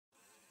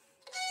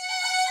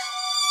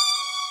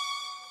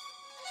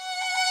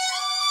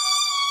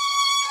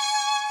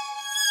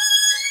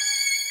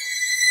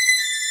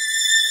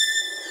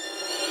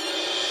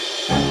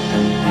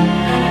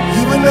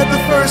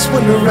first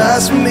one to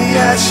rise from the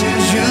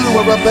ashes. You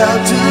are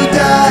about to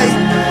die,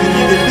 and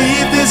you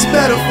believe this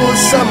better for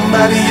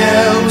somebody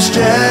else.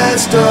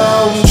 Just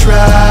don't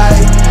try.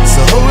 It's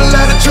a whole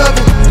lot of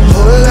trouble, a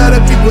whole lot of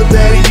people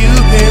that you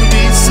can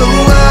be so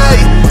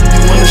right.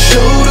 You wanna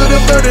shoulder the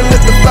burden,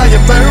 let the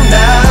fire burn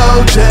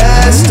out.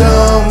 Just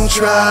don't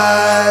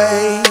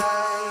try.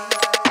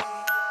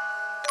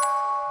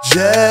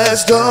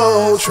 Just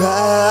don't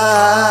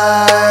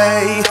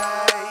try.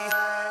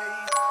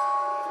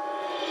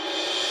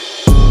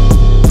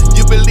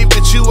 You believe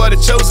that you are the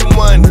chosen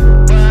one,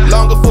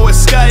 longer for a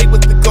sky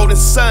with the golden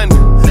sun.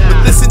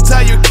 But this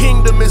entire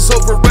kingdom is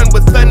overrun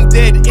with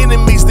undead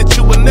enemies that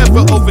you will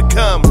never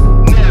overcome.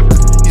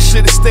 You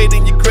should have stayed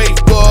in your grave,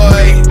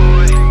 boy.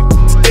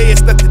 Today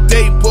is not the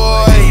day,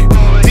 boy.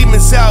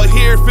 Demons out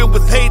here filled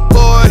with hate,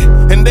 boy,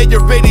 and they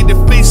are ready to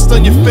feast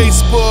on your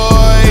face,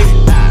 boy.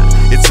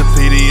 It's a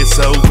pity it's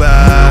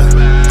over.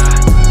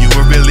 You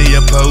were really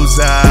a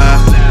poser.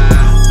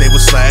 They will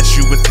slash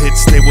you with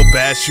hits, they will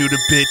bash you to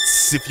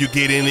bits if you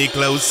get any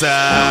closer.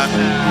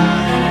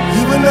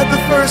 You are not the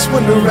first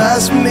one to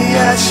rise from the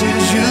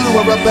ashes. You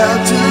are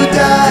about to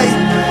die,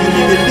 and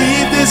you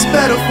believe this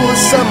better for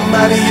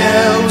somebody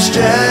else.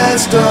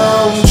 Just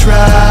don't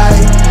try.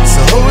 It's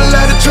a whole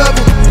lot of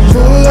trouble, a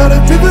whole lot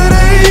of people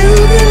that you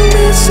can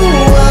be so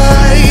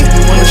right.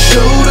 You wanna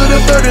shoulder the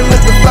burden,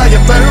 let the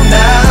fire burn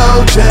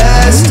out.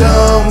 Just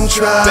don't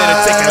try.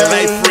 Better take a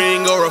life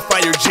ring or a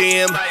fire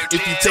jam.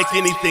 If you take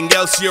anything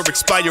else, you're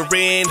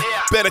expiring.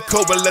 Better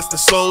coalesce the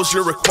souls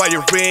you're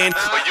acquiring,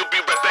 or you'll be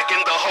right back in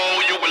the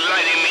hole you were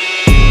lighting in.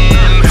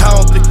 I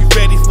don't think you're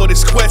ready for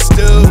this quest,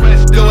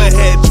 dude. Go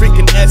ahead,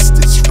 drinking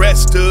Estes,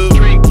 rest, dude.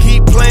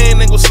 Keep playing,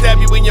 they gon' stab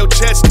you in your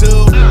chest,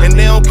 dude. And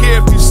they don't care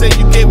if you say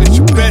you gave it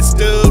your best,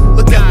 dude.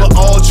 Look out for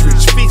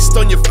Aldrich, feast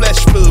on your flesh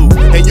food.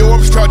 And your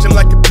arms charging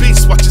like a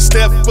beast, watch your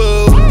step,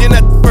 fool. You're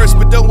not the first,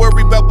 but don't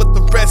worry about what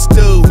the rest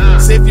do.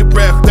 Save your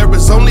breath, there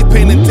is only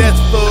pain and death,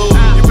 fool.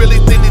 You really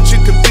think that you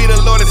can be the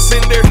Lord of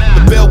Cinder?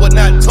 The bell will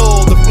not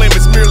toll, the flame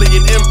is merely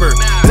an ember.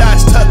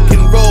 Dodge, tuck,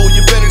 and roll,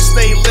 you better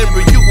stay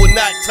limber. You will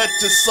not touch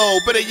your soul,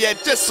 better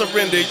yet, just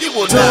surrender. You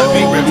will not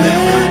be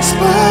remembered.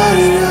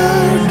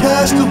 Expire,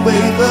 cast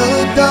away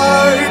the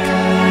dark.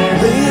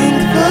 Link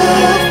the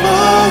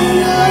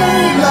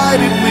fire,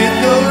 light it with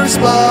your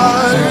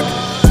spark.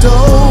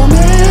 Don't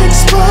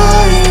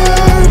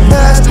expire,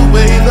 cast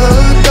away the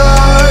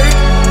dark.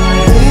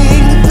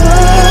 Link the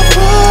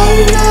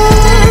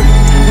fire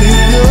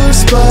with your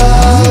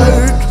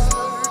spark.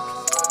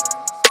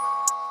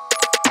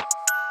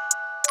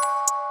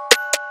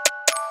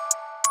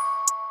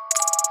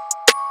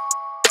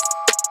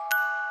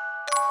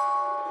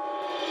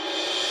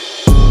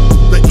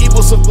 The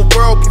evils of the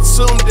world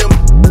consumed him.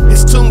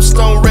 His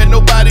tombstone read,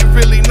 nobody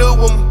really knew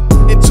him.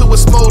 Into a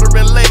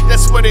smoldering lake,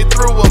 that's where they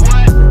threw him.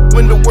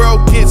 When the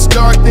world gets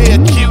dark, they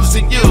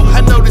accusing you.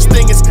 I know this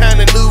thing is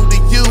kinda new to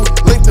you.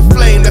 Link the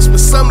flame, that's what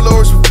some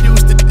lords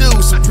refuse to do.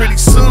 So pretty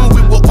soon we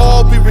will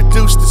all be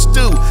reduced to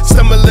stew,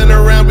 stumbling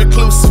around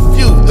reclusive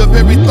view. The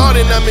very thought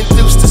and I'm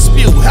induced to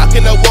spew. How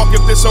can I walk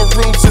if there's no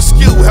room to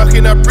skew? How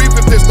can I breathe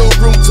if there's no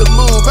room to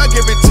move? I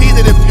guarantee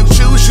that if you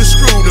choose, you're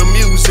screwed.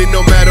 Amusing,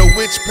 no matter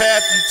which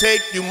path you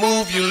take, you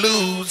move, you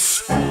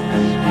lose.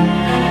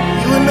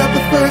 You are not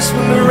the first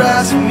one to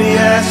rise from the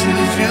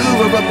ashes. You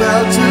are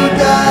about to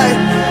die,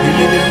 and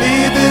you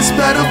believe this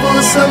better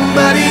for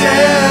somebody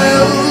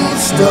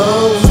else.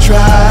 Don't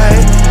try.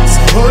 It's a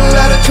whole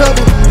lot of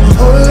trouble, a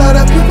whole lot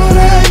of people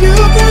that you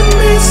can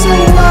be so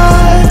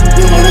right.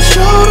 You wanna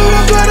shoulder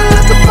the blood and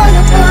let the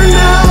fire burn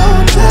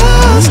out.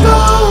 Just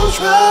don't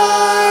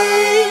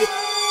try.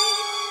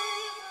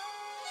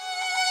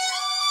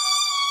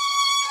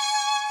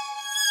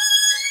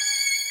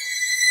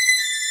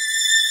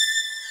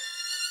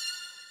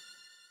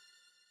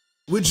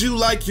 Would you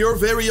like your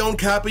very own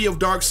copy of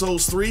Dark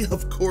Souls 3?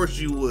 Of course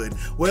you would.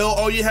 Well,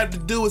 all you have to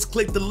do is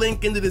click the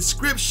link in the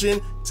description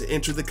to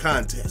enter the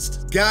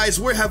contest. Guys,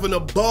 we're having a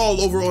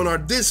ball over on our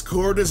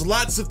Discord. There's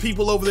lots of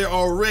people over there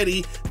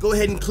already. Go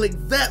ahead and click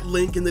that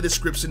link in the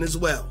description as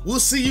well.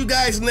 We'll see you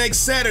guys next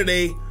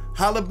Saturday.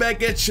 Holla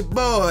back at your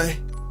boy.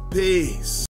 Peace.